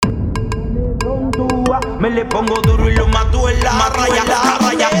frontúa. Me le pongo duro y lo mato en la raya.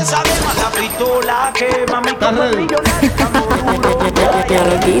 Esa dema la pistola que mami como el millonario. Estamos duro,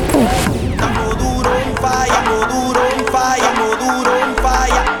 estamos duro en falla, estamos duro en falla, estamos duro en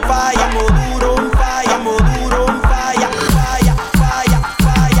falla, falla, estamos duro en falla, estamos duro en falla, falla, falla,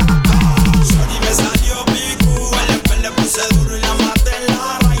 falla. Shorty me salió picu, le puse duro y la maté en la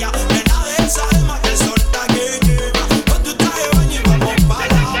raya. Nena de esa dema que el sol está que quema. Con tu traje de baño y vamos pa'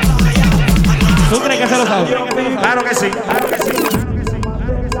 la playa. ¿Tú crees que se lo sabe? Claro que sí, claro que sí.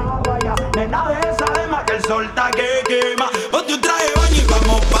 Nena de esa dema que el sol está que quema. Ponte un traje de baño y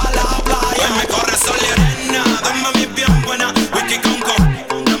vamos pa' la playa. Me corre sol y arena, dame mi bien buena. Whisky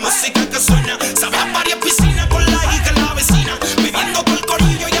con la música que suena. Sabe a varias piscinas con la hija en la vecina. Bebiendo con el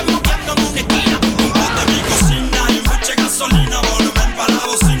corillo y moviendo en una esquina. Un bote de mi cocina y mucha gasolina. Volumen pa' la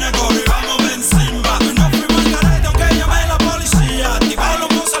bocina, corre, vamos encima. No fuimos al garete aunque llamé a la policía. Activaron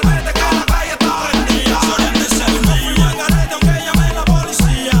los mozalbetes que la calle está prendida. No fuimos al garete aunque llamé a la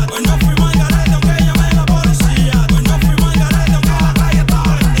policía. No fuimos al garete aunque llamé a la policía. No fuimos al garete aunque la calle está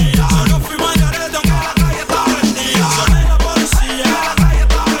prendida. No fuimos al garete aunque la calle está prendida. Llamé a la policía, la calle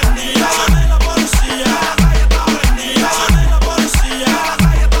está prendida. Llamé a la policía, la calle está prendida. Llamé a la policía, la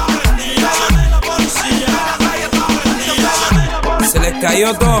calle está prendida. Llamé a la policía, la calle está prendida. Se les cayó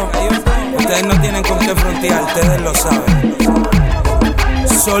todo. Ustedes no tienen con qué frontear, ustedes lo saben.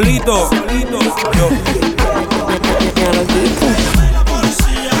 Solito, yo.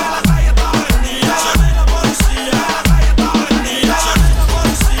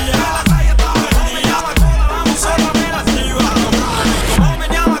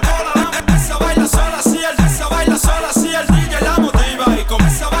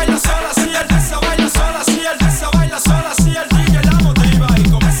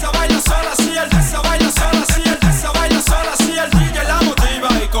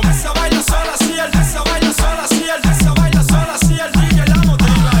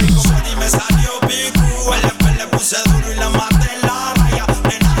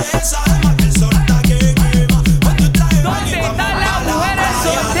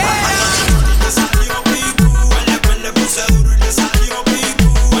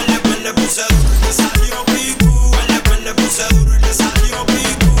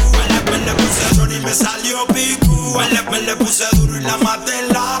 Le puse duro y la maté en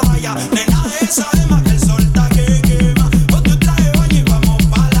la raya. Nena de esa dema que el sol está que quema. Ponte un traje de baño y vamos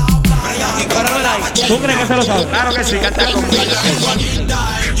pa' la playa. ¿Tú crees que se lo sabe? Claro que sí, canta conmigo.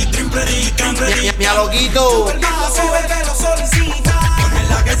 Mi aloquito. Porque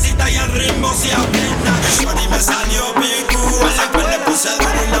la quesita y el ritmo se aprieta. Shorty me salió picu. Le puse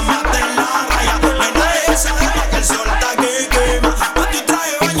duro y la maté en la raya. Nena de esa dema que el sol está que quema. Ponte un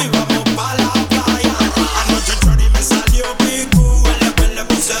traje de baño y vamos pa' la playa. Anoche Shorty me salió picu. Le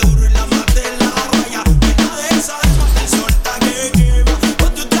puse duro y la maté en la raya. Nena de esa dema que el sol está que quema.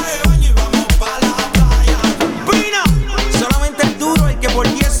 Ponte un traje de baño y vamos pa' la playa. Pina, solamente el duro el que por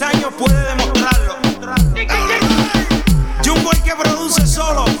 10 años puede demostrarlo. Jumbo el que produce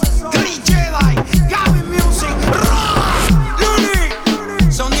solo. Green Jedi, Gavin Music,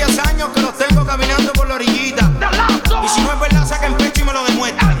 Luni. Son 10 años que los tengo caminando por la orillita. Y si no es verdad, saquen pecho y me lo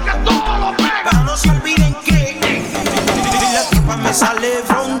demuestran. Pero no se olviden que la tropa me sale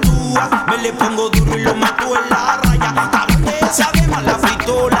frontúa. Me le pongo duro y lo mato en la raya. También de esa dema la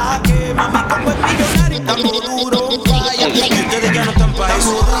pistola que mami como es millonario. Estamos duro en falla. Y ustedes ya no están pa'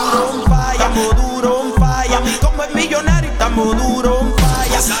 eso. Duro en falla, estamos duro en falla. Como es millonario, estamos duro en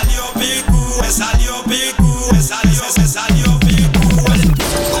falla. Me salió picu, me salió picu, me salió picu.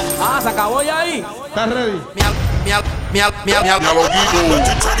 ¿Se acabó ya ahí? ¿Estás ready? Mi aloquito.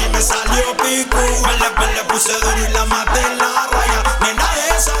 Chori me salió picu. Le puse duro y la maté en la raya. Nena